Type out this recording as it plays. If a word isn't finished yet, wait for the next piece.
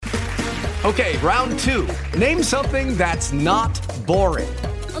Okay, round two. Name something that's not boring.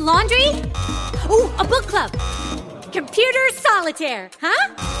 A laundry? Ooh, a book club. Computer solitaire,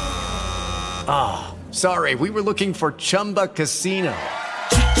 huh? Ah, oh, sorry, we were looking for Chumba Casino.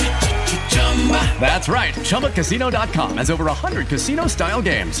 That's right, ChumbaCasino.com has over 100 casino-style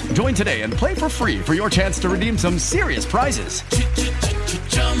games. Join today and play for free for your chance to redeem some serious prizes.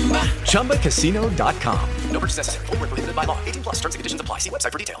 ChumbaCasino.com. No purchase necessary. Void where prohibited by law. 18 plus. Terms and conditions apply. See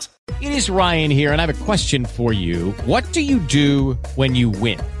website for details. It is Ryan here, and I have a question for you. What do you do when you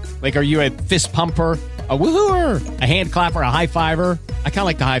win? Like, are you a fist pumper, a woohooer, a hand clapper, a high fiver? I kind of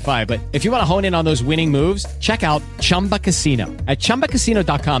like the high five, but if you want to hone in on those winning moves, check out Chumba Casino. At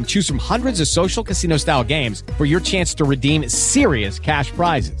ChumbaCasino.com, choose from hundreds of social casino-style games for your chance to redeem serious cash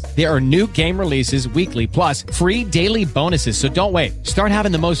prizes. There are new game releases weekly, plus free daily bonuses, so don't wait. Start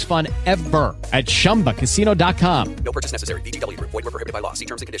having the most fun ever at ChumbaCasino.com. No purchase necessary. VGW. Void where prohibited by law. See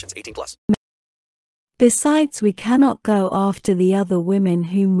terms and conditions. 18 plus. Besides, we cannot go after the other women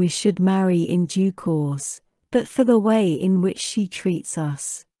whom we should marry in due course, but for the way in which she treats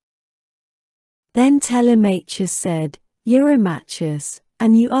us. Then Telemachus said, Eurymachus,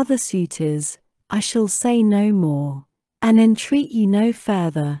 and you other suitors, I shall say no more, and entreat you no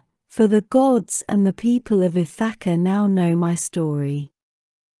further, for the gods and the people of Ithaca now know my story.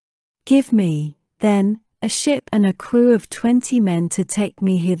 Give me, then, a ship and a crew of 20 men to take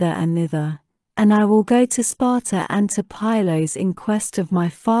me hither and thither, and I will go to Sparta and to Pylos in quest of my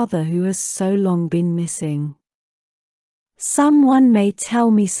father who has so long been missing. Someone may tell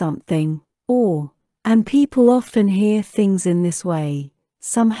me something, and people often hear things in this way,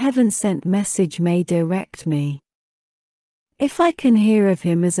 some heaven-sent message may direct me. If I can hear of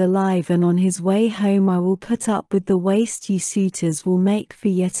him as alive and on his way home, I will put up with the waste you suitors will make for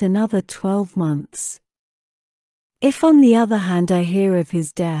yet another 12 months. If on the other hand I hear of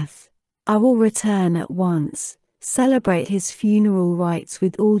his death, I will return at once, celebrate his funeral rites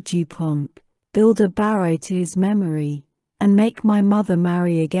with all due pomp, build a barrow to his memory, and make my mother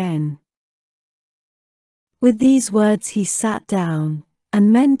marry again. With these words he sat down,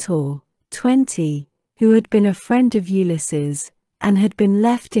 and Mentor, 20, who had been a friend of Ulysses, and had been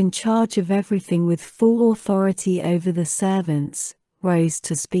left in charge of everything with full authority over the servants, rose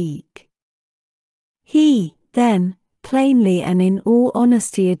to speak. He, then, plainly and in all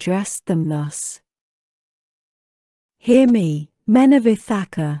honesty addressed them thus. Hear me, men of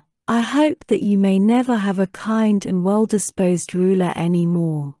Ithaca, I hope that you may never have a kind and well-disposed ruler any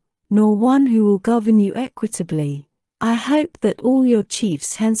more, nor one who will govern you equitably. I hope that all your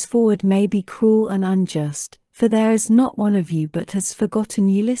chiefs henceforward may be cruel and unjust, for there is not one of you but has forgotten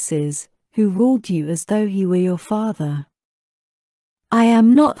Ulysses, who ruled you as though he were your father. I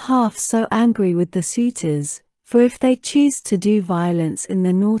am not half so angry with the suitors, for if they choose to do violence in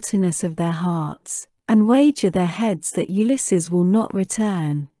the naughtiness of their hearts, and wager their heads that Ulysses will not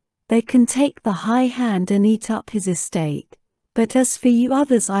return, they can take the high hand and eat up his estate. But as for you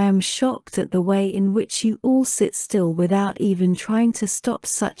others, I am shocked at the way in which you all sit still without even trying to stop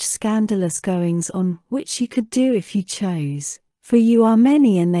such scandalous goings on, which you could do if you chose, for you are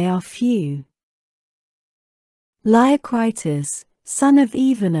many and they are few. Leocritus, son of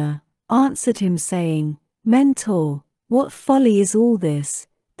Evenor, answered him saying, Mentor, what folly is all this,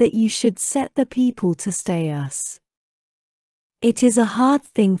 that you should set the people to stay us? It is a hard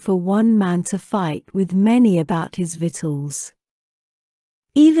thing for one man to fight with many about his victuals.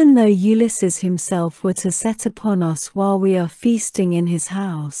 Even though Ulysses himself were to set upon us while we are feasting in his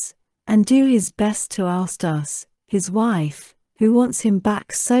house, and do his best to oust us, his wife, who wants him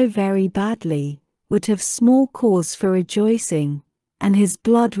back so very badly, would have small cause for rejoicing, and his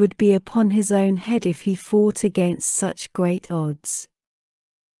blood would be upon his own head if he fought against such great odds.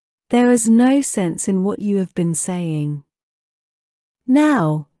 There is no sense in what you have been saying.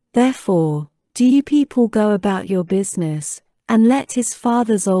 Now, therefore, do you people go about your business, and let his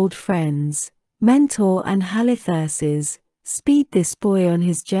father's old friends, Mentor and Halitherses, speed this boy on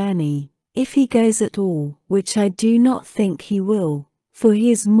his journey, if he goes at all, which I do not think he will, for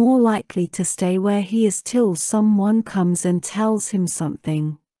he is more likely to stay where he is till someone comes and tells him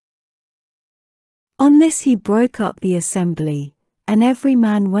something. On this he broke up the assembly, and every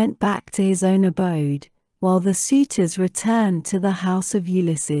man went back to his own abode, while the suitors returned to the house of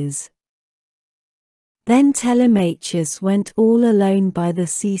Ulysses. Then Telemachus went all alone by the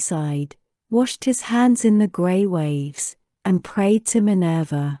seaside, washed his hands in the grey waves, and prayed to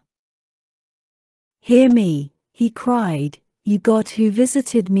Minerva. Hear me, he cried, you god who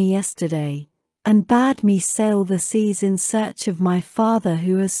visited me yesterday, and bade me sail the seas in search of my father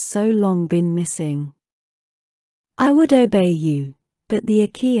who has so long been missing. I would obey you, but the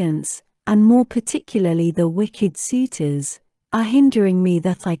Achaeans, and more particularly the wicked suitors, are hindering me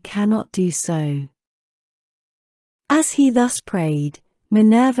that I cannot do so." As he thus prayed,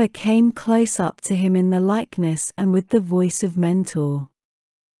 Minerva came close up to him in the likeness and with the voice of Mentor.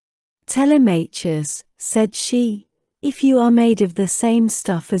 "Telemachus," said she, "if you are made of the same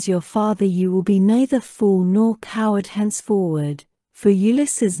stuff as your father, you will be neither fool nor coward henceforward, for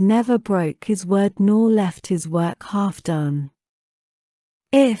Ulysses never broke his word nor left his work half done.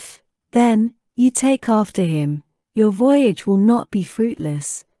 If, then, you take after him, your voyage will not be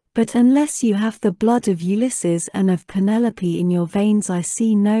fruitless, but unless you have the blood of Ulysses and of Penelope in your veins, I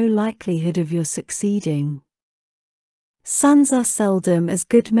see no likelihood of your succeeding. Sons are seldom as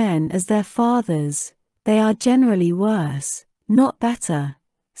good men as their fathers, they are generally worse, not better.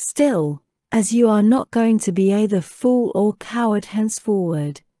 Still, as you are not going to be either fool or coward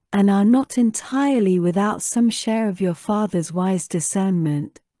henceforward, and are not entirely without some share of your father's wise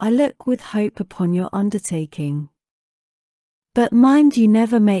discernment, I look with hope upon your undertaking. But mind you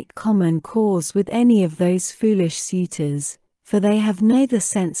never make common cause with any of those foolish suitors, for they have neither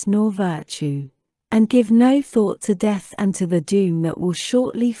sense nor virtue, and give no thought to death and to the doom that will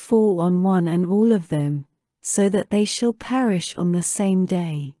shortly fall on one and all of them, so that they shall perish on the same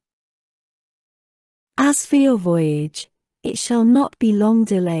day. As for your voyage, it shall not be long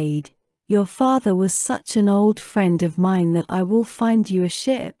delayed. Your father was such an old friend of mine that I will find you a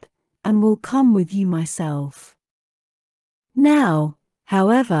ship, and will come with you myself. Now,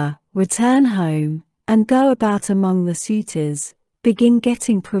 however, return home, and go about among the suitors, begin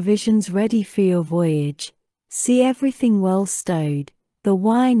getting provisions ready for your voyage, see everything well stowed, the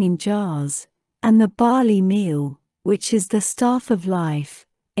wine in jars, and the barley meal, which is the staff of life,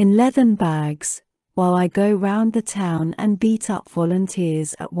 in leathern bags, while I go round the town and beat up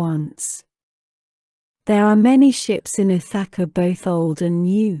volunteers at once. There are many ships in Ithaca, both old and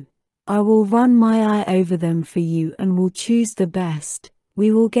new. I will run my eye over them for you and will choose the best.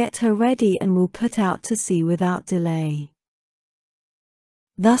 We will get her ready and will put out to sea without delay."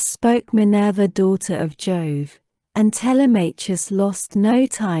 Thus spoke Minerva, daughter of Jove, and Telemachus lost no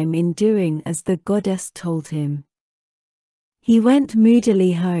time in doing as the goddess told him. He went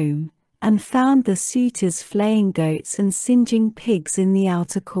moodily home, and found the suitors flaying goats and singeing pigs in the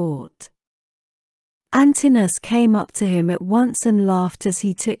outer court. Antinous came up to him at once and laughed as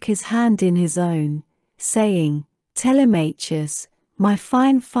he took his hand in his own, saying, "Telemachus, my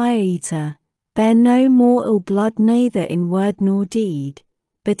fine fire-eater, bear no more ill blood neither in word nor deed,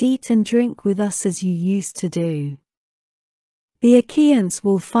 but eat and drink with us as you used to do. The Achaeans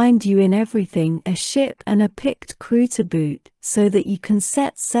will find you in everything, a ship and a picked crew to boot, so that you can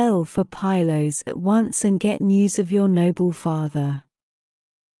set sail for Pylos at once and get news of your noble father."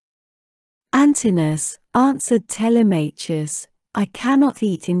 Antinous answered Telemachus, "I cannot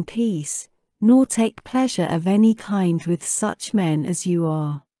eat in peace, nor take pleasure of any kind with such men as you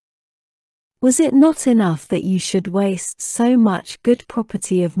are. Was it not enough that you should waste so much good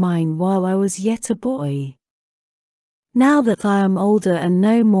property of mine while I was yet a boy? Now that I am older and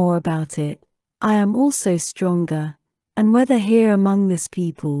know more about it, I am also stronger, and whether here among this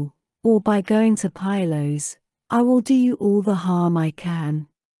people, or by going to Pylos, I will do you all the harm I can.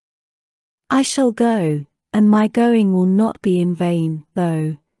 I shall go, and my going will not be in vain,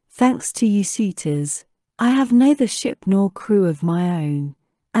 though, thanks to you suitors, I have neither ship nor crew of my own,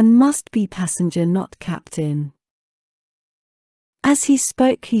 and must be passenger not captain." As he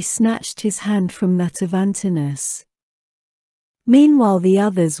spoke he snatched his hand from that of Antinous. Meanwhile the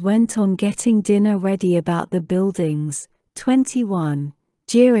others went on getting dinner ready about the buildings, 21,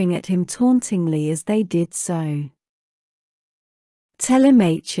 jeering at him tauntingly as they did so.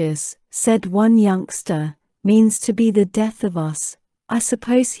 "Telemachus," said one youngster, "means to be the death of us. I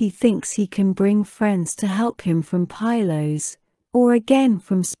suppose he thinks he can bring friends to help him from Pylos, or again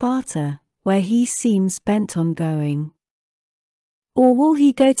from Sparta, where he seems bent on going. Or will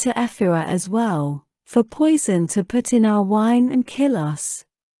he go to Ephyra as well, for poison to put in our wine and kill us?"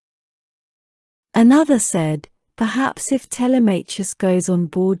 Another said, "Perhaps if Telemachus goes on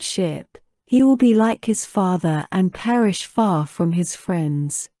board ship, he will be like his father and perish far from his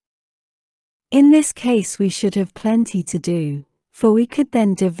friends. In this case we should have plenty to do, for we could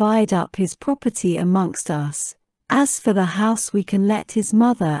then divide up his property amongst us. As for the house, we can let his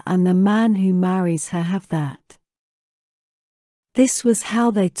mother and the man who marries her have that." This was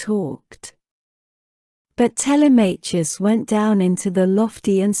how they talked. But Telemachus went down into the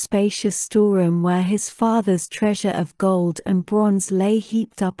lofty and spacious storeroom where his father's treasure of gold and bronze lay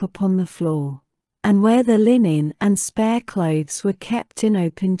heaped up upon the floor, and where the linen and spare clothes were kept in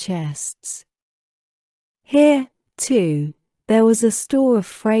open chests. Here, too, there was a store of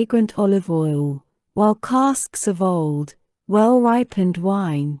fragrant olive oil, while casks of old, well-ripened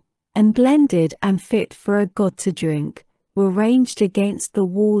wine, and blended and fit for a god to drink, were ranged against the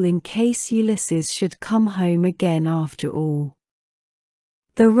wall in case Ulysses should come home again after all.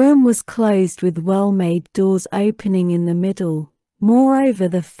 The room was closed with well-made doors opening in the middle. Moreover,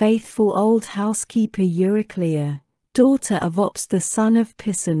 the faithful old housekeeper Euryclea, daughter of Ops the son of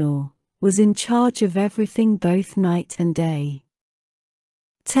Pisenor, was in charge of everything both night and day.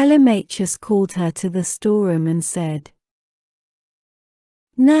 Telemachus called her to the storeroom and said,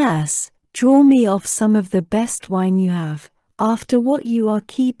 "Nurse, draw me off some of the best wine you have, after what you are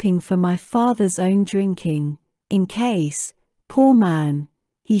keeping for my father's own drinking, in case, poor man,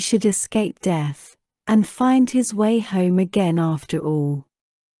 he should escape death, and find his way home again after all.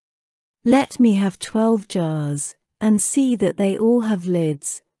 Let me have 12 jars, and see that they all have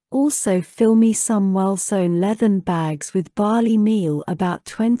lids. Also fill me some well-sewn leathern bags with barley meal, about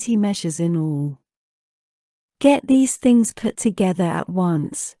 20 measures in all. Get these things put together at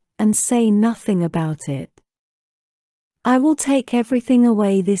once, and say nothing about it. I will take everything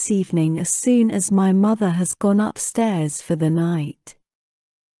away this evening as soon as my mother has gone upstairs for the night.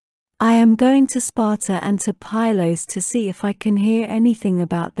 I am going to Sparta and to Pylos to see if I can hear anything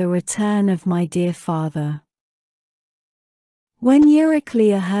about the return of my dear father." When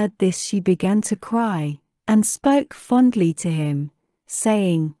Euryclea heard this, she began to cry, and spoke fondly to him,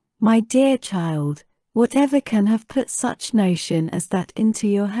 saying, "My dear child, whatever can have put such notion as that into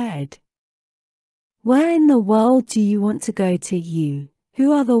your head? Where in the world do you want to go to, you,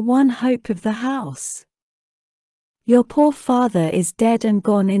 who are the one hope of the house? Your poor father is dead and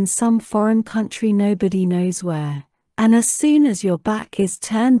gone in some foreign country nobody knows where, and as soon as your back is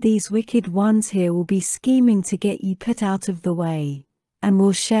turned these wicked ones here will be scheming to get you put out of the way, and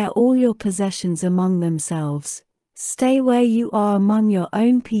will share all your possessions among themselves. Stay where you are among your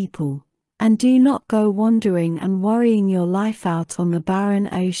own people, and do not go wandering and worrying your life out on the barren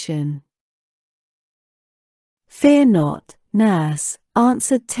ocean." "Fear not, nurse,"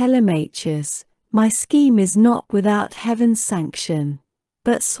 answered Telemachus, "my scheme is not without heaven's sanction.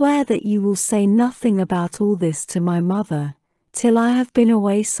 But swear that you will say nothing about all this to my mother, till I have been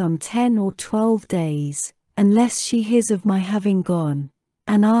away some 10 or 12 days, unless she hears of my having gone,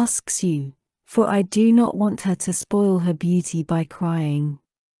 and asks you, for I do not want her to spoil her beauty by crying."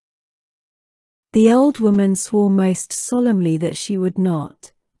 The old woman swore most solemnly that she would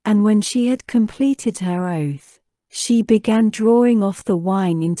not, and when she had completed her oath, she began drawing off the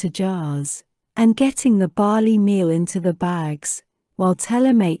wine into jars, and getting the barley meal into the bags, while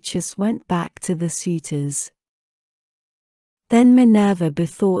Telemachus went back to the suitors. Then Minerva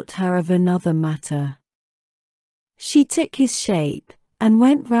bethought her of another matter. She took his shape, and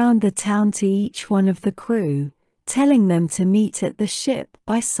went round the town to each one of the crew, telling them to meet at the ship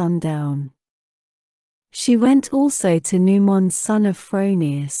by sundown. She went also to Numon's son of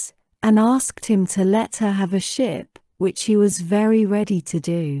Phronius, and asked him to let her have a ship, which he was very ready to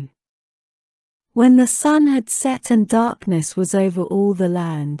do. When the sun had set and darkness was over all the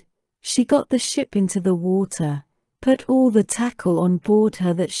land, she got the ship into the water, put all the tackle on board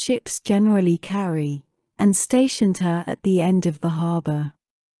her that ships generally carry, and stationed her at the end of the harbour.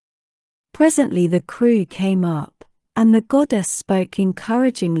 Presently the crew came up, and the goddess spoke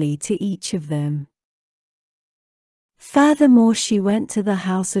encouragingly to each of them. Furthermore, she went to the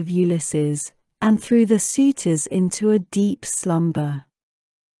house of Ulysses, and threw the suitors into a deep slumber.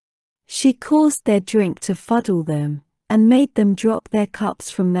 She caused their drink to fuddle them, and made them drop their cups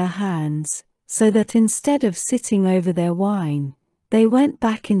from their hands, so that instead of sitting over their wine, they went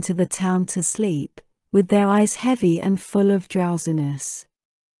back into the town to sleep, with their eyes heavy and full of drowsiness.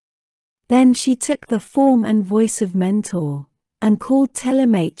 Then she took the form and voice of Mentor, and called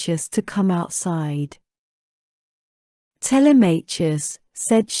Telemachus to come outside. "Telemachus,"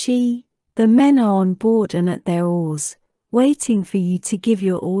 said she, "the men are on board and at their oars, waiting for you to give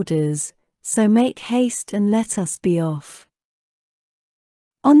your orders, so make haste and let us be off."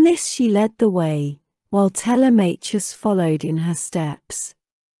 On this she led the way, while Telemachus followed in her steps.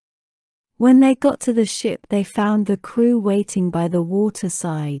 When they got to the ship they found the crew waiting by the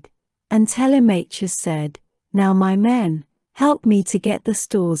waterside, and Telemachus said, "Now my men, help me to get the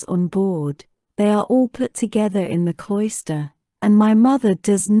stores on board. They are all put together in the cloister, and my mother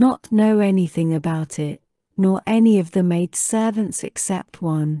does not know anything about it, nor any of the maid servants except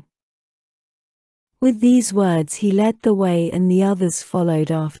one." With these words he led the way and the others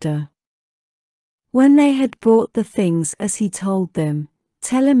followed after. When they had brought the things as he told them,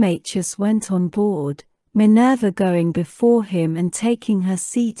 Telemachus went on board, Minerva going before him and taking her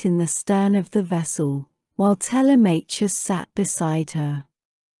seat in the stern of the vessel, while Telemachus sat beside her.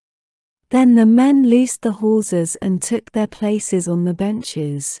 Then the men loosed the hawsers and took their places on the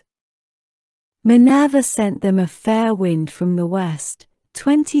benches. Minerva sent them a fair wind from the west,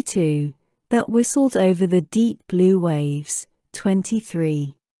 22, that whistled over the deep blue waves,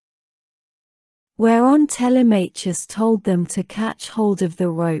 23. Whereon Telemachus told them to catch hold of the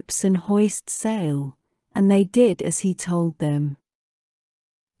ropes and hoist sail, and they did as he told them.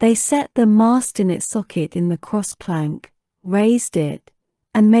 They set the mast in its socket in the cross plank, raised it,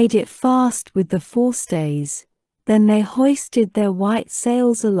 and made it fast with the forestays. Then they hoisted their white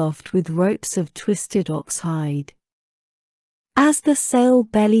sails aloft with ropes of twisted ox hide. As the sail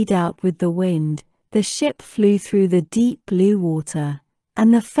bellied out with the wind, the ship flew through the deep blue water,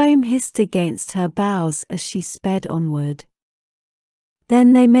 and the foam hissed against her bows as she sped onward.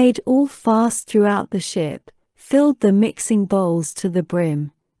 Then they made all fast throughout the ship, filled the mixing bowls to the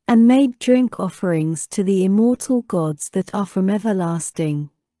brim, and made drink offerings to the immortal gods that are from everlasting,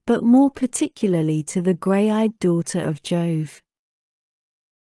 but more particularly to the grey-eyed daughter of Jove.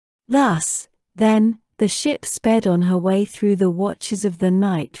 Thus, then, the ship sped on her way through the watches of the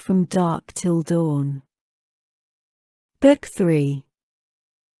night from dark till dawn. Book 3.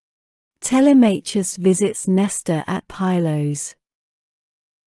 Telemachus visits Nestor at Pylos.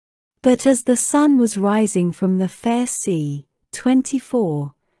 But as the sun was rising from the fair sea,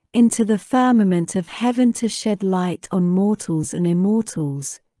 24, into the firmament of heaven to shed light on mortals and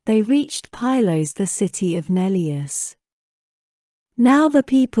immortals, they reached Pylos, the city of Neleus. Now the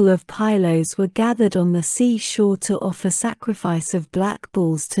people of Pylos were gathered on the sea shore to offer sacrifice of black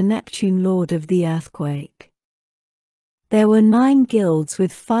bulls to Neptune, lord of the earthquake. There were 9 guilds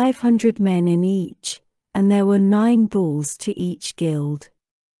with 500 men in each, and there were 9 bulls to each guild.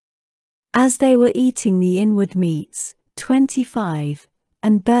 As they were eating the inward meats, 25,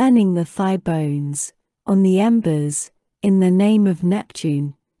 and burning the thigh bones, on the embers, in the name of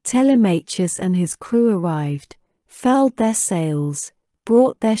Neptune, Telemachus and his crew arrived, furled their sails,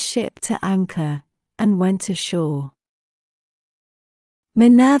 brought their ship to anchor, and went ashore.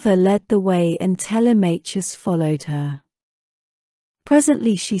 Minerva led the way and Telemachus followed her.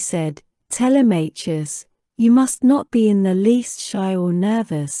 Presently she said, "Telemachus, you must not be in the least shy or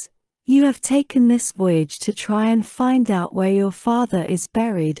nervous. You have taken this voyage to try and find out where your father is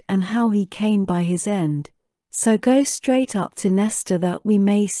buried and how he came by his end. So go straight up to Nestor that we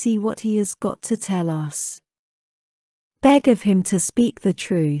may see what he has got to tell us. Beg of him to speak the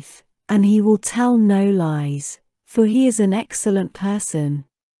truth, and he will tell no lies, for he is an excellent person."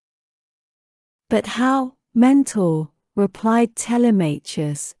 "But how, Mentor," replied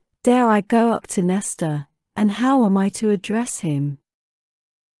Telemachus, "dare I go up to Nestor, and how am I to address him?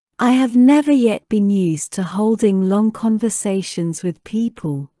 I have never yet been used to holding long conversations with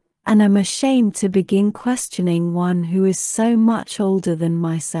people, and am ashamed to begin questioning one who is so much older than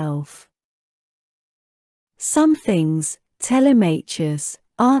myself." "Some things, Telemachus,"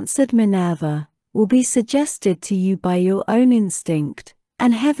 answered Minerva, "will be suggested to you by your own instinct,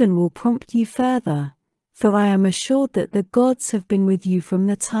 and heaven will prompt you further, for I am assured that the gods have been with you from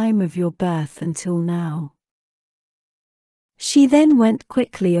the time of your birth until now." She then went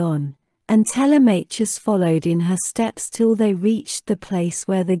quickly on, and Telemachus followed in her steps till they reached the place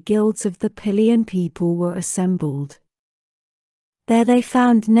where the guilds of the Pylian people were assembled. There they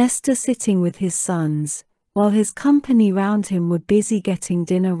found Nestor sitting with his sons, while his company round him were busy getting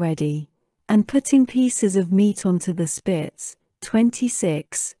dinner ready, and putting pieces of meat onto the spits,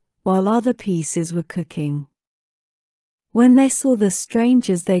 26, while other pieces were cooking. When they saw the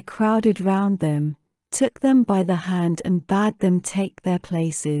strangers they crowded round them, took them by the hand and bade them take their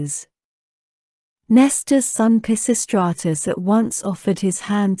places. Nestor's son Pisistratus at once offered his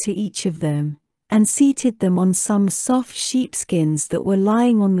hand to each of them, and seated them on some soft sheepskins that were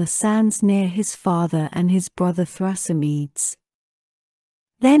lying on the sands near his father and his brother Thrasymedes.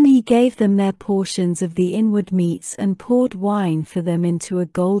 Then he gave them their portions of the inward meats and poured wine for them into a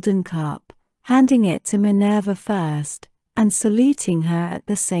golden cup, handing it to Minerva first, and saluting her at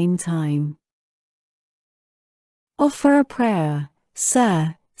the same time. "Offer a prayer,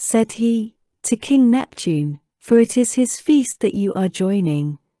 sir," said he, "to King Neptune, for it is his feast that you are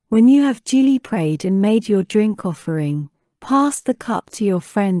joining. When you have duly prayed and made your drink offering, pass the cup to your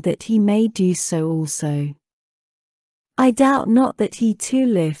friend that he may do so also. I doubt not that he too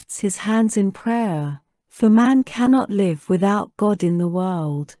lifts his hands in prayer, for man cannot live without God in the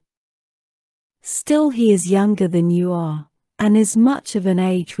world. Still he is younger than you are, and is much of an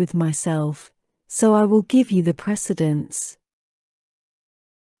age with myself, so I will give you the precedence."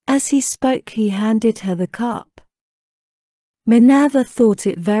 As he spoke he handed her the cup. Minerva thought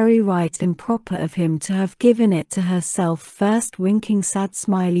it very right and proper of him to have given it to herself first. Winking sad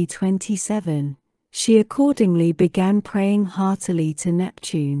smiley 27, she accordingly began praying heartily to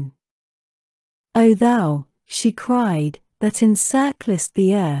Neptune. O thou, she cried, that encirclest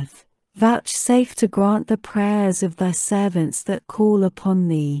the earth, vouchsafe to grant the prayers of thy servants that call upon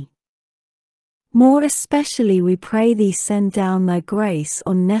thee. More especially we pray thee, send down thy grace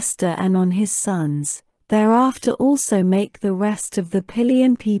on Nestor and on his sons. Thereafter also make the rest of the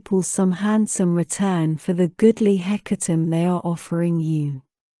Pylian people some handsome return for the goodly hecatomb they are offering you.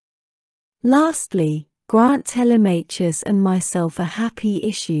 Lastly, grant Telemachus and myself a happy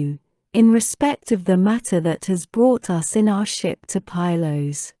issue, in respect of the matter that has brought us in our ship to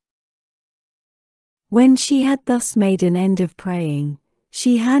Pylos. When she had thus made an end of praying,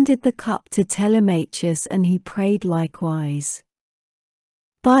 she handed the cup to Telemachus, and he prayed likewise.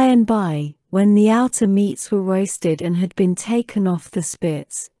 By and by, when the outer meats were roasted and had been taken off the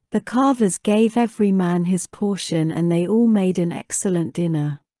spits, the carvers gave every man his portion, and they all made an excellent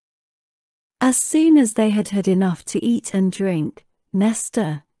dinner. As soon as they had had enough to eat and drink,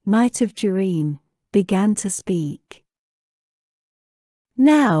 Nestor, knight of Gerene, began to speak.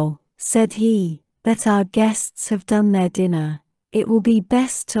 Now, said he, that our guests have done their dinner, it will be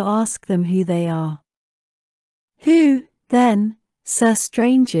best to ask them who they are. Who, then, sir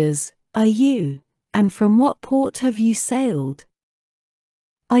strangers, are you, and from what port have you sailed?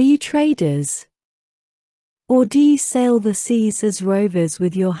 Are you traders? Or do you sail the seas as rovers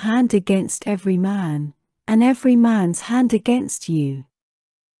with your hand against every man, and every man's hand against you?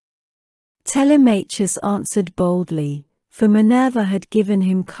 Telemachus answered boldly, for Minerva had given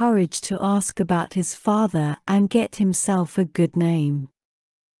him courage to ask about his father and get himself a good name.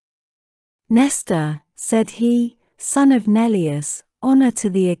 Nestor, said he, son of Neleus, honor to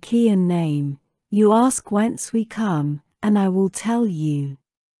the Achaean name, you ask whence we come, and I will tell you.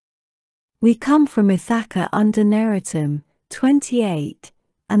 We come from Ithaca under Neritum, 28,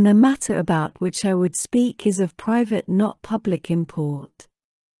 and the matter about which I would speak is of private not public import.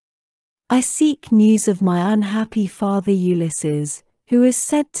 I seek news of my unhappy father Ulysses, who is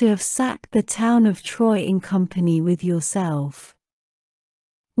said to have sacked the town of Troy in company with yourself.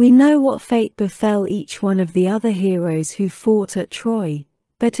 We know what fate befell each one of the other heroes who fought at Troy,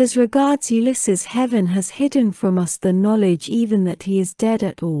 but as regards Ulysses, heaven has hidden from us the knowledge even that he is dead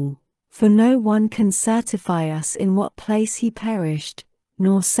at all, for no one can certify us in what place he perished,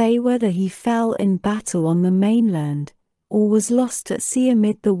 nor say whether he fell in battle on the mainland, or was lost at sea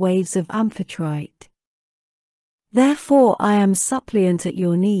amid the waves of Amphitrite. Therefore I am suppliant at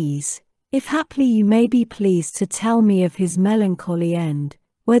your knees, if haply you may be pleased to tell me of his melancholy end,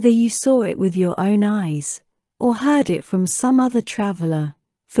 whether you saw it with your own eyes, or heard it from some other traveller,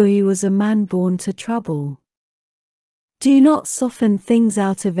 for he was a man born to trouble. Do not soften things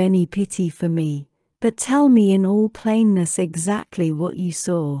out of any pity for me, but tell me in all plainness exactly what you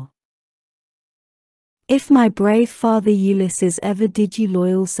saw. If my brave father Ulysses ever did you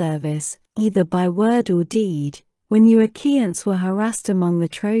loyal service, either by word or deed, when you Achaeans were harassed among the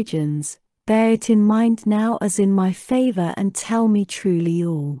Trojans, bear it in mind now as in my favor and tell me truly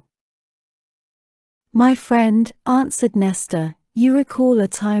all. My friend, answered Nestor, you recall a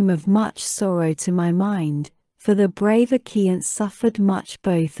time of much sorrow to my mind, for the brave Achaeans suffered much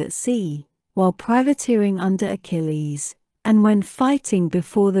both at sea, while privateering under Achilles, and when fighting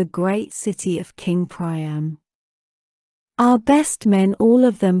before the great city of King Priam. Our best men all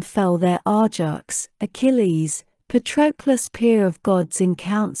of them fell there, Ajax, Achilles, Patroclus peer of gods in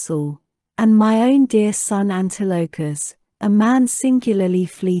council, and my own dear son Antilochus, a man singularly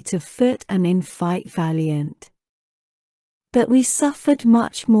fleet of foot and in fight valiant. But we suffered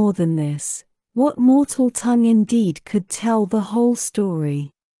much more than this. What mortal tongue indeed could tell the whole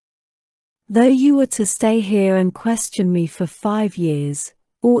story? Though you were to stay here and question me for 5 years,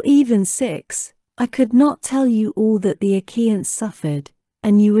 or even 6, I could not tell you all that the Achaeans suffered,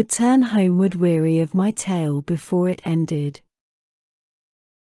 and you would turn homeward weary of my tale before it ended.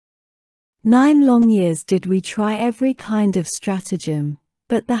 9 long years did we try every kind of stratagem,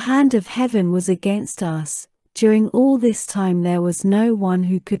 but the hand of heaven was against us. During all this time there was no one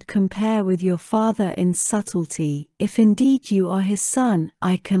who could compare with your father in subtlety. If indeed you are his son,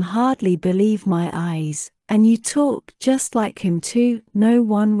 I can hardly believe my eyes, and you talk just like him too. No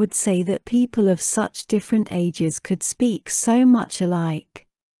one would say that people of such different ages could speak so much alike.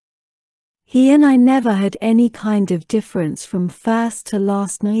 He and I never had any kind of difference from first to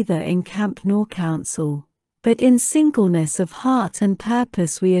last, neither in camp nor council. But in singleness of heart and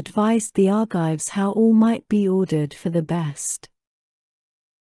purpose we advised the Argives how all might be ordered for the best.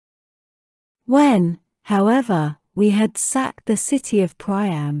 When, however, we had sacked the city of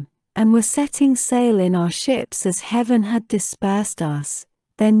Priam, and were setting sail in our ships as heaven had dispersed us,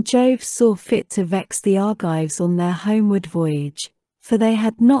 then Jove saw fit to vex the Argives on their homeward voyage, for they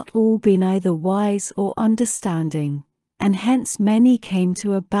had not all been either wise or understanding, and hence many came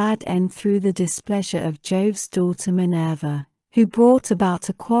to a bad end through the displeasure of Jove's daughter Minerva, who brought about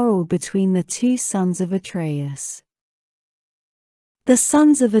a quarrel between the two sons of Atreus. The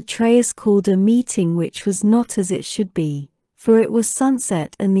sons of Atreus called a meeting which was not as it should be, for it was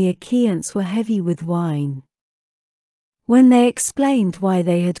sunset and the Achaeans were heavy with wine. When they explained why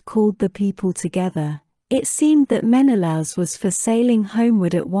they had called the people together, it seemed that Menelaus was for sailing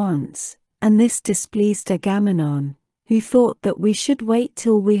homeward at once, and this displeased Agamemnon, who thought that we should wait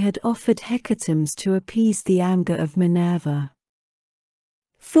till we had offered hecatombs to appease the anger of Minerva.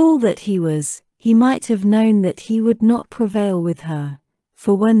 Fool that he was, he might have known that he would not prevail with her,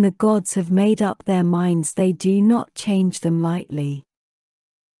 for when the gods have made up their minds they do not change them lightly.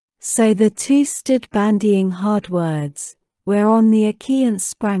 So the two stood bandying hard words, whereon the Achaeans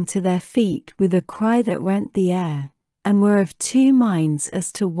sprang to their feet with a cry that rent the air, and were of two minds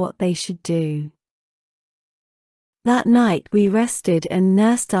as to what they should do. That night we rested and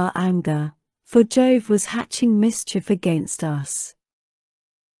nursed our anger, for Jove was hatching mischief against us.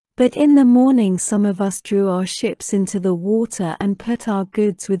 But in the morning some of us drew our ships into the water and put our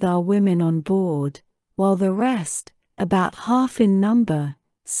goods with our women on board, while the rest, about half in number,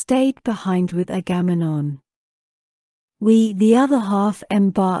 stayed behind with Agamemnon. We, the other half,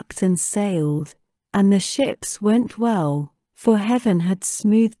 embarked and sailed, and the ships went well, for heaven had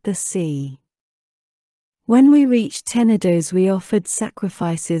smoothed the sea. When we reached Tenedos we offered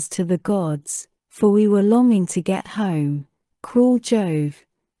sacrifices to the gods, for we were longing to get home. Cruel Jove,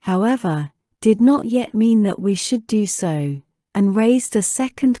 however, did not yet mean that we should do so, and raised a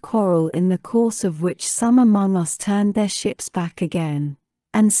second quarrel, in the course of which some among us turned their ships back again,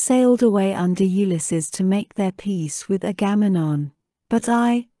 and sailed away under Ulysses to make their peace with Agamemnon. But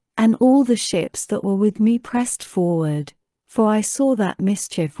I, and all the ships that were with me, pressed forward, for I saw that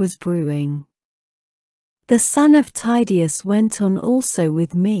mischief was brewing. The son of Tydeus went on also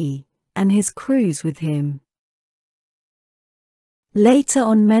with me, and his crews with him. Later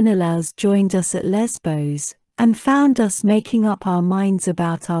on Menelaus joined us at Lesbos, and found us making up our minds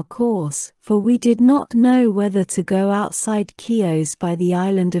about our course, for we did not know whether to go outside Chios by the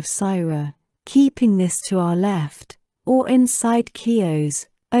island of Syra, keeping this to our left, or inside Chios,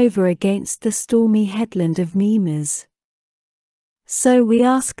 over against the stormy headland of Mimas. So we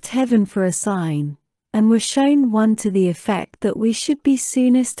asked heaven for a sign, and were shown one to the effect that we should be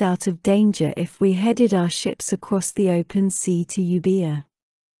soonest out of danger if we headed our ships across the open sea to Euboea.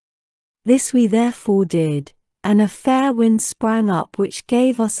 This we therefore did, and a fair wind sprang up which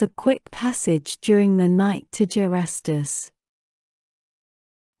gave us a quick passage during the night to Gerestus.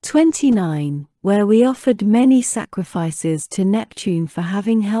 29. Where we offered many sacrifices to Neptune for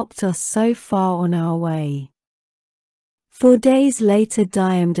having helped us so far on our way. 4 days later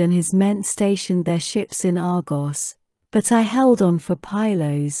Diomed and his men stationed their ships in Argos, but I held on for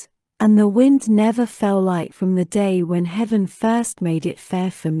Pylos, and the wind never fell light from the day when heaven first made it fair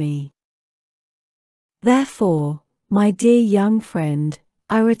for me. Therefore, my dear young friend,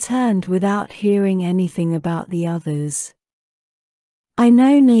 I returned without hearing anything about the others. I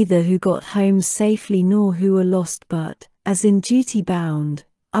know neither who got home safely nor who were lost, but, as in duty bound,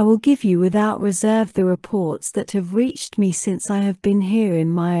 I will give you without reserve the reports that have reached me since I have been here in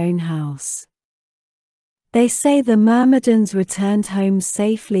my own house. They say the Myrmidons returned home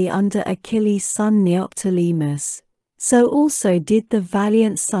safely under Achilles' son Neoptolemus, so also did the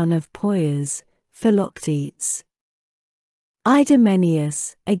valiant son of Poias, Philoctetes.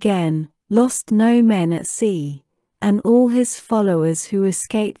 Idomeneus, again, lost no men at sea, and all his followers who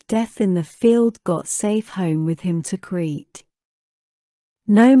escaped death in the field got safe home with him to Crete.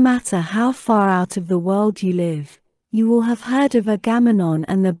 No matter how far out of the world you live, you will have heard of Agamemnon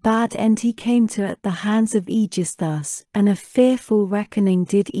and the bad end he came to at the hands of Aegisthus, and a fearful reckoning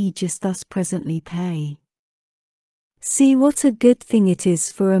did Aegisthus presently pay. See what a good thing it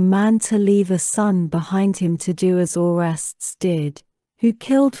is for a man to leave a son behind him to do as Orestes did, who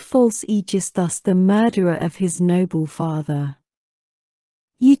killed false Aegisthus, the murderer of his noble father.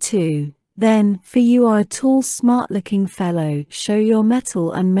 You too, then, for you are a tall smart-looking fellow, show your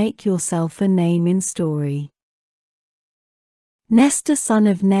mettle and make yourself a name in story. Nestor son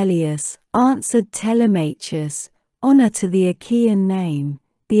of Neleus, answered Telemachus, honor to the Achaean name.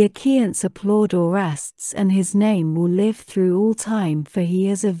 The Achaeans applaud Orestes, and his name will live through all time, for he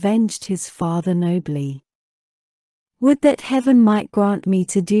has avenged his father nobly. Would that heaven might grant me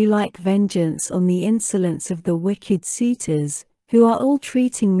to do like vengeance on the insolence of the wicked suitors, who are all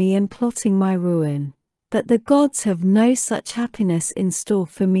treating me and plotting my ruin. But the gods have no such happiness in store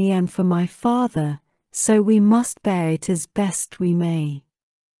for me and for my father, so we must bear it as best we may.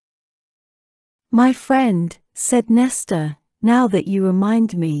 My friend, said Nestor, now that you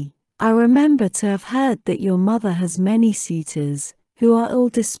remind me, I remember to have heard that your mother has many suitors, who are ill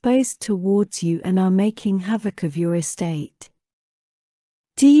disposed towards you and are making havoc of your estate.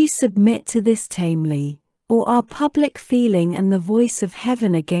 Do you submit to this tamely, or are public feeling and the voice of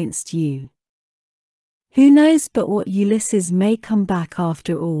heaven against you? Who knows but what Ulysses may come back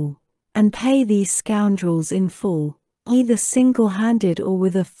after all, and pay these scoundrels in full, either single-handed or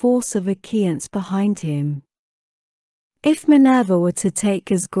with a force of Achaeans behind him. If Minerva were to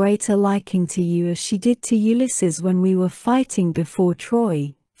take as great a liking to you as she did to Ulysses when we were fighting before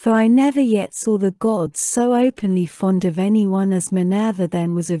Troy, for I never yet saw the gods so openly fond of anyone as Minerva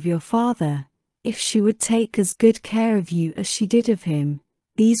then was of your father, if she would take as good care of you as she did of him,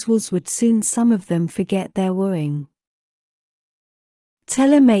 these wolves would soon some of them forget their wooing.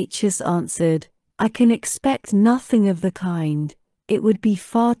 Telemachus answered, I can expect nothing of the kind, it would be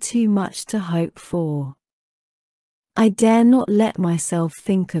far too much to hope for. I dare not let myself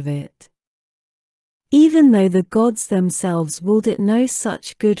think of it. Even though the gods themselves willed it, no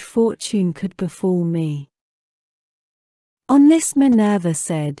such good fortune could befall me. On this Minerva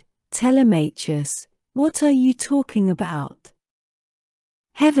said, Telemachus, what are you talking about?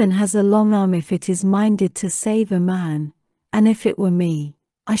 Heaven has a long arm if it is minded to save a man, and if it were me,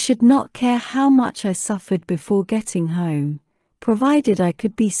 I should not care how much I suffered before getting home, provided I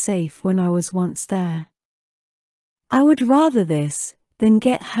could be safe when I was once there. I would rather this, than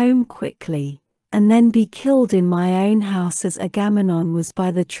get home quickly, and then be killed in my own house as Agamemnon was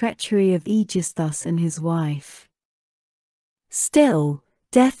by the treachery of Aegisthus and his wife. Still,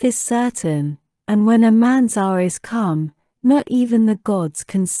 death is certain, and when a man's hour is come, not even the gods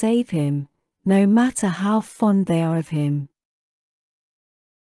can save him, no matter how fond they are of him.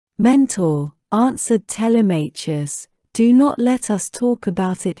 Mentor, answered Telemachus, do not let us talk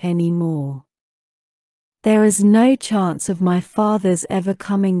about it any more. There is no chance of my father's ever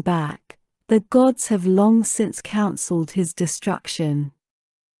coming back, the gods have long since counseled his destruction.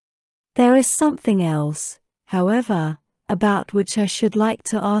 There is something else, however, about which I should like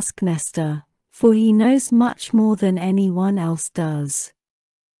to ask Nestor, for he knows much more than anyone else does.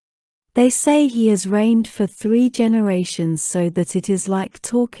 They say he has reigned for 3 generations so that it is like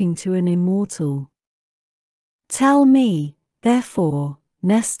talking to an immortal. Tell me, therefore,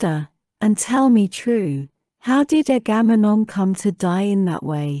 Nestor, and tell me true, how did Agamemnon come to die in that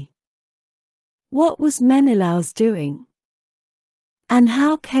way? What was Menelaus doing? And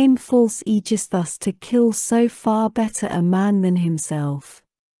how came false Aegisthus to kill so far better a man than himself?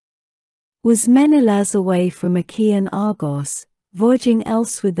 Was Menelaus away from Achaean Argos, voyaging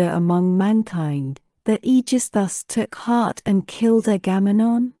elsewhither among mankind, that Aegisthus took heart and killed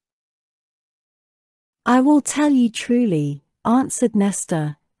Agamemnon? I will tell you truly, answered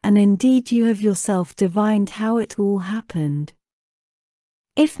Nestor, and indeed you have yourself divined how it all happened.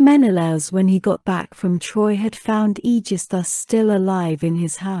 If Menelaus when he got back from Troy had found Aegisthus still alive in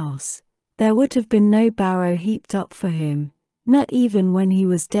his house, there would have been no barrow heaped up for him, not even when he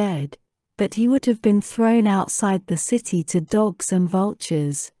was dead, but he would have been thrown outside the city to dogs and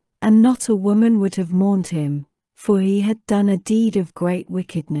vultures, and not a woman would have mourned him, for he had done a deed of great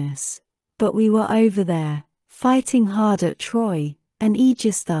wickedness. But we were over there, fighting hard at Troy, and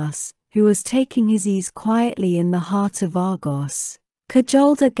Aegisthus, who was taking his ease quietly in the heart of Argos,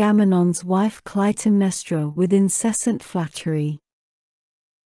 cajoled Agamemnon's wife Clytemnestra with incessant flattery.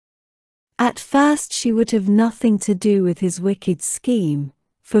 At first she would have nothing to do with his wicked scheme,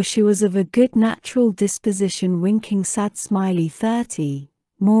 for she was of a good natural disposition, winking sad smiley 30.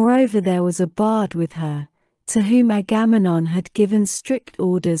 Moreover there was a bard with her, to whom Agamemnon had given strict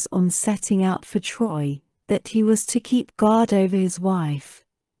orders on setting out for Troy, that he was to keep guard over his wife.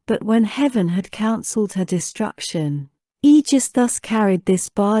 But when heaven had counselled her destruction, Aegisthus carried this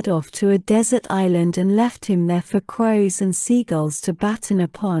bard off to a desert island and left him there for crows and seagulls to batten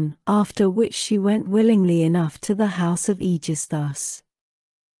upon, after which she went willingly enough to the house of Aegisthus.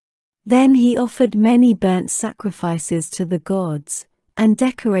 Then he offered many burnt sacrifices to the gods, and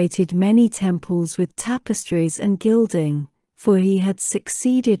decorated many temples with tapestries and gilding, for he had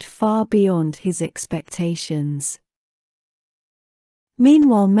succeeded far beyond his expectations.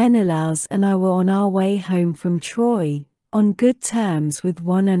 Meanwhile Menelaus and I were on our way home from Troy, on good terms with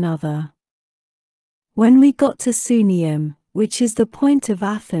one another. When we got to Sunium, which is the point of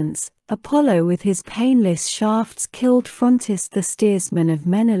Athens, Apollo with his painless shafts killed Phrontis the steersman of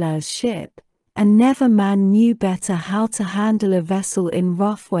Menelaus' ship, and never man knew better how to handle a vessel in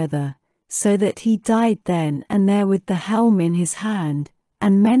rough weather, so that he died then and there with the helm in his hand,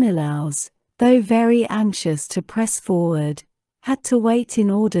 and Menelaus, though very anxious to press forward, had to wait in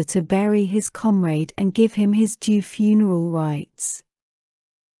order to bury his comrade and give him his due funeral rites.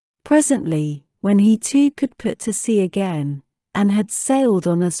 Presently, when he too could put to sea again, and had sailed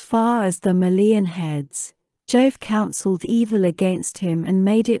on as far as the Malian heads, Jove counselled evil against him and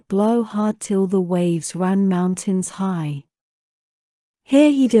made it blow hard till the waves ran mountains high.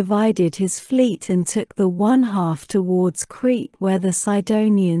 Here he divided his fleet and took the one half towards Crete, where the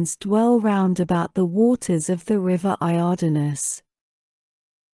Sidonians dwell round about the waters of the river Iardanus.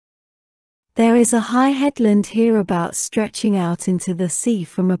 There is a high headland hereabout stretching out into the sea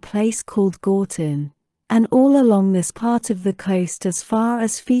from a place called Gortyn, and all along this part of the coast as far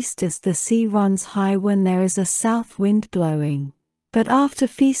as Phaestus the sea runs high when there is a south wind blowing, but after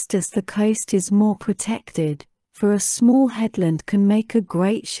Phaestus the coast is more protected, for a small headland can make a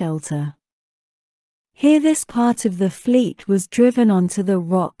great shelter. Here this part of the fleet was driven onto the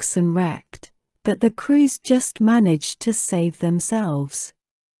rocks and wrecked, but the crews just managed to save themselves.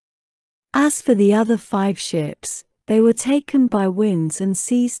 As for the other 5 ships, they were taken by winds and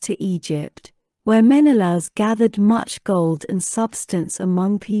seas to Egypt, where Menelaus gathered much gold and substance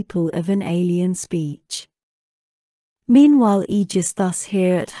among people of an alien speech. Meanwhile Aegeus thus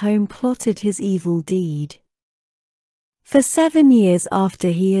here at home plotted his evil deed. For 7 years after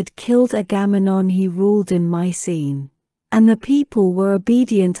he had killed Agamemnon he ruled in Mycene, and the people were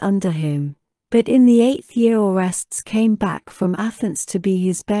obedient unto him, but in the 8th year Orestes came back from Athens to be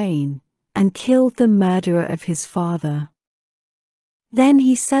his bane, and killed the murderer of his father. Then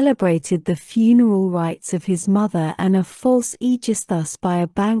he celebrated the funeral rites of his mother and of false Aegeus thus by a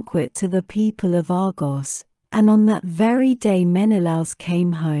banquet to the people of Argos, and on that very day Menelaus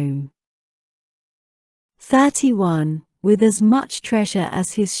came home. 31. With as much treasure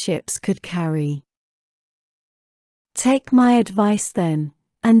as his ships could carry. Take my advice then,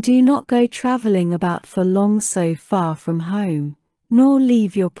 and do not go travelling about for long so far from home, nor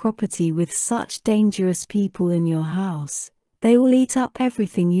leave your property with such dangerous people in your house. They will eat up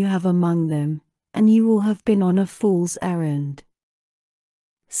everything you have among them, and you will have been on a fool's errand.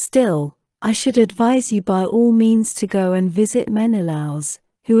 Still, I should advise you by all means to go and visit Menelaus,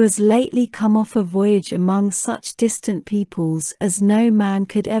 who has lately come off a voyage among such distant peoples as no man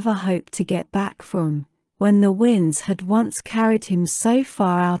could ever hope to get back from, when the winds had once carried him so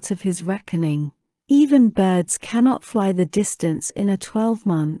far out of his reckoning. Even birds cannot fly the distance in a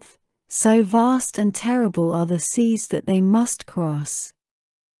 12-month. So vast and terrible are the seas that they must cross.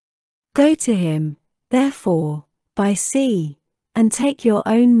 Go to him, therefore, by sea, and take your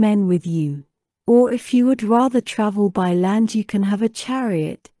own men with you, or if you would rather travel by land you can have a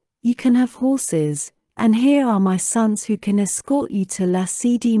chariot, you can have horses, and here are my sons who can escort you to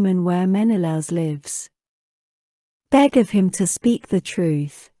Lacedaemon where Menelaus lives. Beg of him to speak the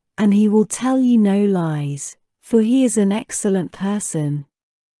truth, and he will tell you no lies, for he is an excellent person.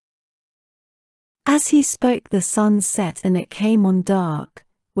 As he spoke the sun set and it came on dark,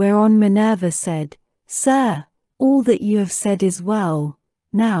 whereon Minerva said, Sir, all that you have said is well.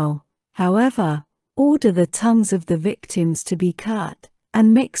 Now, however, order the tongues of the victims to be cut,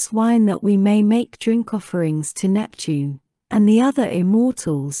 and mix wine that we may make drink offerings to Neptune, and the other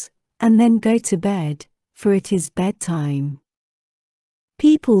immortals, and then go to bed, for it is bedtime.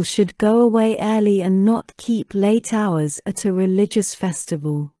 People should go away early and not keep late hours at a religious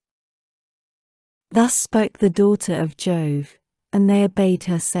festival. Thus spoke the daughter of Jove, and they obeyed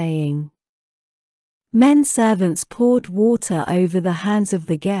her saying. Men servants poured water over the hands of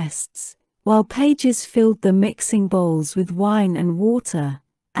the guests, while pages filled the mixing bowls with wine and water,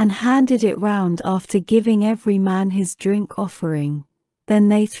 and handed it round after giving every man his drink offering. Then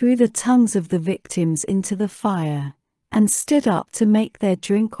they threw the tongues of the victims into the fire, and stood up to make their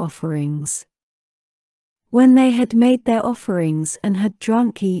drink offerings. When they had made their offerings and had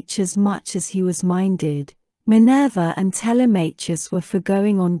drunk each as much as he was minded, Minerva and Telemachus were for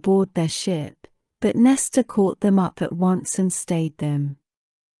going on board their ship, but Nestor caught them up at once and stayed them.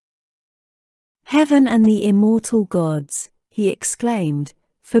 Heaven and the immortal gods, he exclaimed,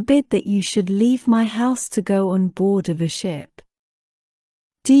 forbid that you should leave my house to go on board of a ship.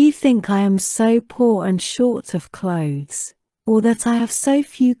 Do you think I am so poor and short of clothes, or that I have so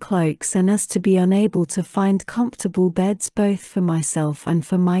few cloaks and as to be unable to find comfortable beds both for myself and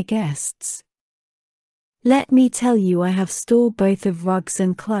for my guests? Let me tell you I have store both of rugs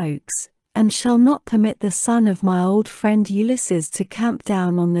and cloaks, and shall not permit the son of my old friend Ulysses to camp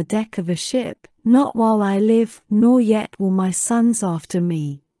down on the deck of a ship, not while I live, nor yet will my sons after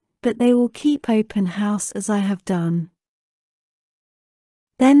me, but they will keep open house as I have done."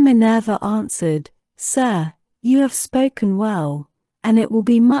 Then Minerva answered, "Sir, you have spoken well, and it will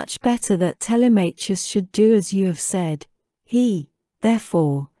be much better that Telemachus should do as you have said. He,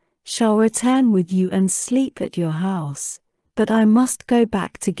 therefore, shall return with you and sleep at your house, but I must go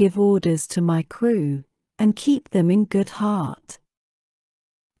back to give orders to my crew, and keep them in good heart.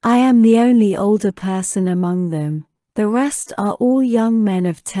 I am the only older person among them, the rest are all young men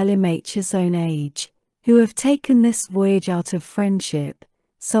of Telemachus' own age, who have taken this voyage out of friendship,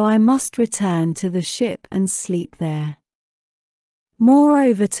 so I must return to the ship and sleep there.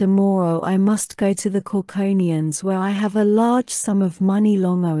 Moreover, tomorrow I must go to the Corconians, where I have a large sum of money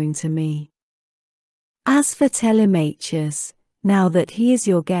long owing to me. As for Telemachus, now that he is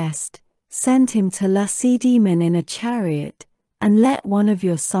your guest, send him to Lacedaemon in a chariot, and let one of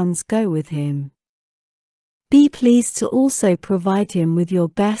your sons go with him. Be pleased to also provide him with your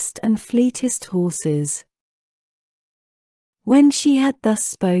best and fleetest horses." When she had thus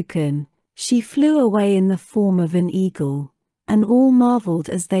spoken, she flew away in the form of an eagle, and all marveled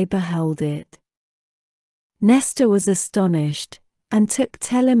as they beheld it. Nestor was astonished, and took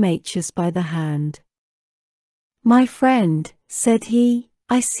Telemachus by the hand. "My friend," said he,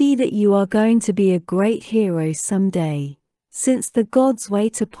 "I see that you are going to be a great hero some day, since the gods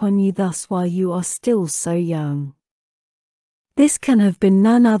wait upon you thus while you are still so young. This can have been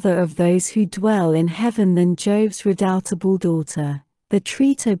none other of those who dwell in heaven than Jove's redoubtable daughter, the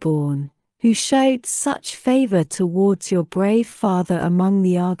Trito-born, who showed such favor towards your brave father among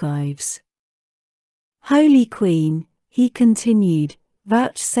the Argives. Holy Queen," he continued,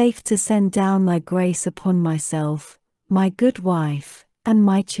 "vouchsafe to send down thy grace upon myself, my good wife, and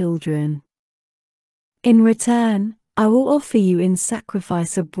my children. In return, I will offer you in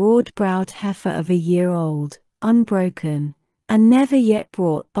sacrifice a broad-browed heifer of a year old, unbroken, and never yet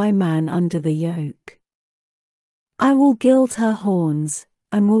brought by man under the yoke. I will gild her horns,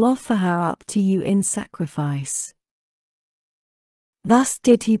 and will offer her up to you in sacrifice." Thus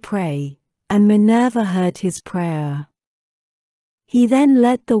did he pray, and Minerva heard his prayer. He then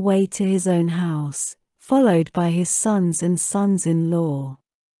led the way to his own house, followed by his sons and sons-in-law.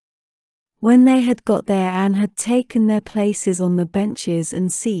 When they had got there and had taken their places on the benches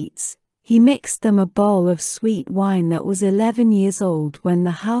and seats, he mixed them a bowl of sweet wine that was 11 years old when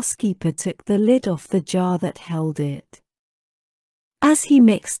the housekeeper took the lid off the jar that held it. As he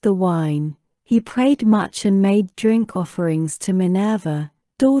mixed the wine, he prayed much and made drink offerings to Minerva,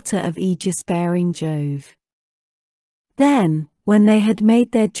 daughter of Aegis-bearing Jove. Then, when they had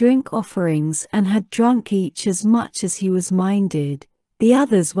made their drink offerings and had drunk each as much as he was minded, the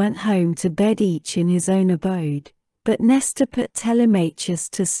others went home to bed each in his own abode, but Nestor put Telemachus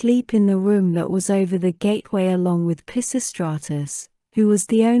to sleep in the room that was over the gateway along with Pisistratus, who was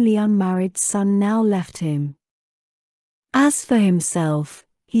the only unmarried son now left him. As for himself,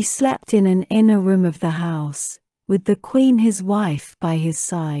 he slept in an inner room of the house, with the queen his wife by his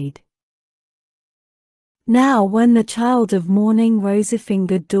side. Now when the child of morning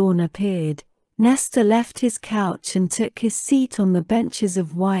rosy-fingered dawn appeared, Nestor left his couch and took his seat on the benches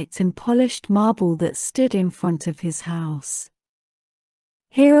of white and polished marble that stood in front of his house.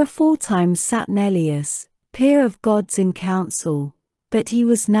 Here aforetime sat Neleus, peer of gods in council, but he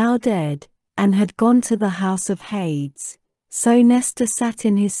was now dead, and had gone to the house of Hades, so Nestor sat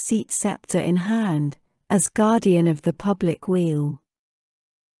in his seat scepter in hand, as guardian of the public weal.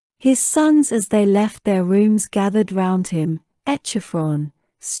 His sons as they left their rooms gathered round him, Echephron,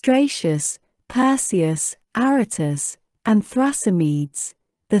 Stratius, Perseus, Aretus, and Thrasymedes.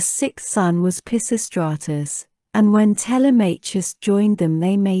 The sixth son was Pisistratus, and when Telemachus joined them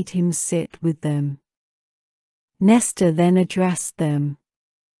they made him sit with them. Nestor then addressed them.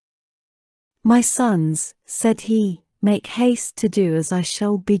 "My sons," said he, "make haste to do as I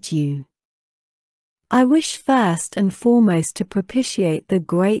shall bid you. I wish first and foremost to propitiate the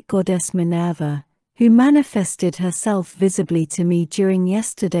great goddess Minerva, who manifested herself visibly to me during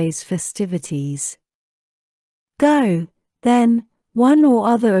yesterday's festivities. Go, then, one or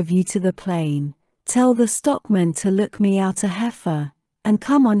other of you to the plain, tell the stockmen to look me out a heifer, and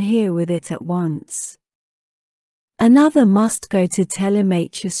come on here with it at once. Another must go to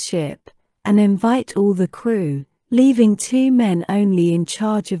Telemachus' ship, and invite all the crew, leaving 2 men only in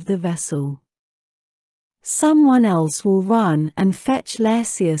charge of the vessel. Someone else will run and fetch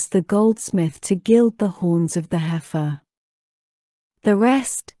Lysias the goldsmith to gild the horns of the heifer. The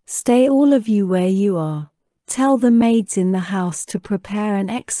rest, stay all of you where you are, Tell the maids in the house to prepare an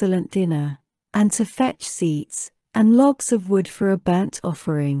excellent dinner, and to fetch seats and logs of wood for a burnt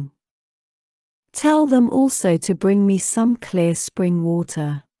offering. Tell them also to bring me some clear spring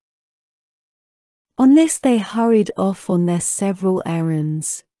water." On this they hurried off on their several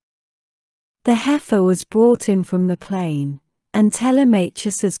errands. The heifer was brought in from the plain, and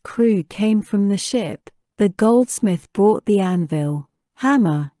Telemachus's crew came from the ship. The goldsmith brought the anvil,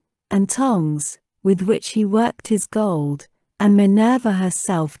 hammer, and tongs, with which he worked his gold, and Minerva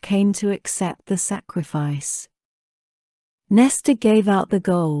herself came to accept the sacrifice. Nestor gave out the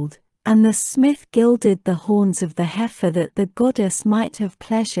gold, and the smith gilded the horns of the heifer that the goddess might have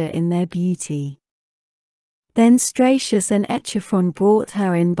pleasure in their beauty. Then Stratius and Echephron brought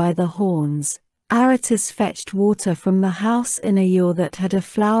her in by the horns. Aratus fetched water from the house in a ewer that had a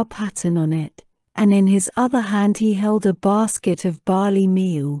flower pattern on it, and in his other hand he held a basket of barley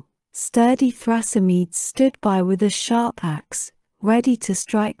meal. Sturdy Thrasymedes stood by with a sharp axe, ready to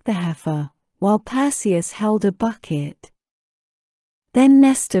strike the heifer, while Perseus held a bucket. Then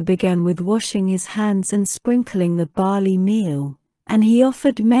Nestor began with washing his hands and sprinkling the barley meal, and he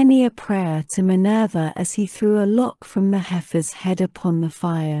offered many a prayer to Minerva as he threw a lock from the heifer's head upon the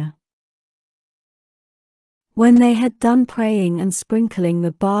fire. When they had done praying and sprinkling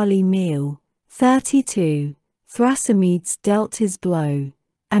the barley meal, 32, Thrasymedes dealt his blow,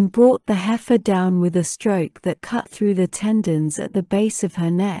 and brought the heifer down with a stroke that cut through the tendons at the base of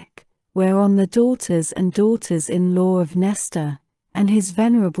her neck, whereon the daughters and daughters-in-law of Nestor, and his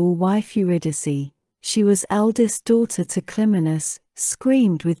venerable wife Eurydice, she was eldest daughter to Clymenus,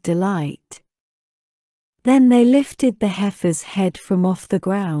 screamed with delight. Then they lifted the heifer's head from off the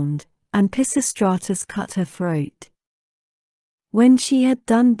ground, and Pisistratus cut her throat. When she had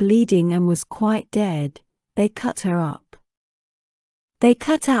done bleeding and was quite dead, they cut her up. They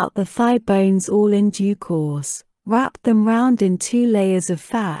cut out the thigh bones all in due course, wrapped them round in 2 layers of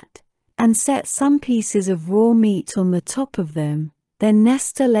fat, and set some pieces of raw meat on the top of them. Then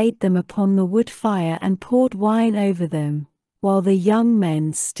Nestor laid them upon the wood fire and poured wine over them, while the young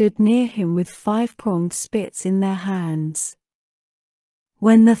men stood near him with 5-pronged spits in their hands.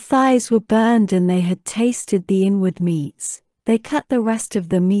 When the thighs were burned and they had tasted the inward meats, they cut the rest of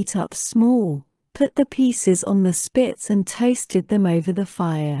the meat up small, put the pieces on the spits and toasted them over the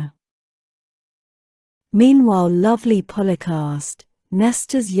fire. Meanwhile lovely Polycaste,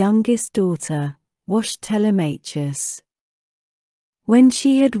 Nestor's youngest daughter, washed Telemachus. When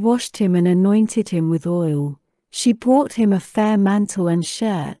she had washed him and anointed him with oil, she brought him a fair mantle and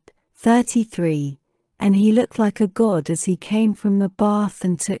shirt, 33, and he looked like a god as he came from the bath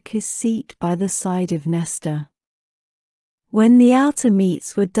and took his seat by the side of Nestor. When the outer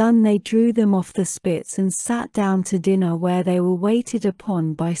meats were done they drew them off the spits and sat down to dinner, where they were waited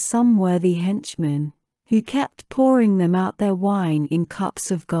upon by some worthy henchmen, who kept pouring them out their wine in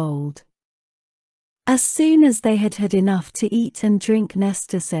cups of gold. As soon as they had had enough to eat and drink,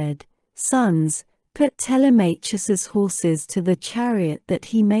 Nestor said, "Sons, put Telemachus's horses to the chariot that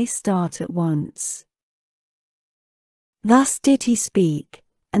he may start at once." Thus did he speak,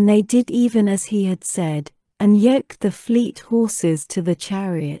 and they did even as he had said, and yoked the fleet horses to the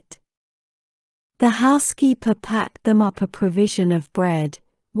chariot. The housekeeper packed them up a provision of bread,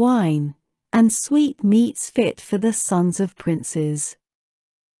 wine, and sweet meats fit for the sons of princes.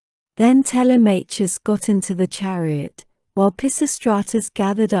 Then Telemachus got into the chariot, while Pisistratus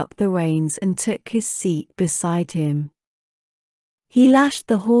gathered up the reins and took his seat beside him. He lashed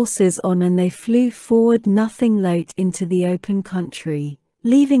the horses on and they flew forward nothing loth into the open country,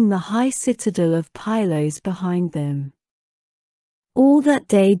 leaving the high citadel of Pylos behind them. All that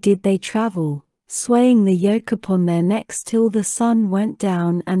day did they travel, swaying the yoke upon their necks till the sun went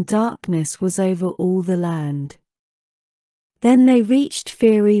down and darkness was over all the land. Then they reached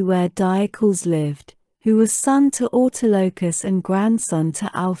Pheræ, where Diocles lived, who was son to Autolycus and grandson to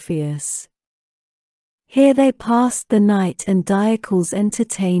Alpheus. Here they passed the night and Diocles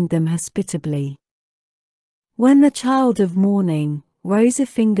entertained them hospitably. When the child of morning,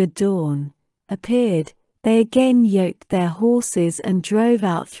 rosy-fingered dawn, appeared, they again yoked their horses and drove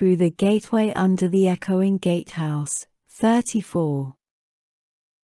out through the gateway under the echoing gatehouse. 34.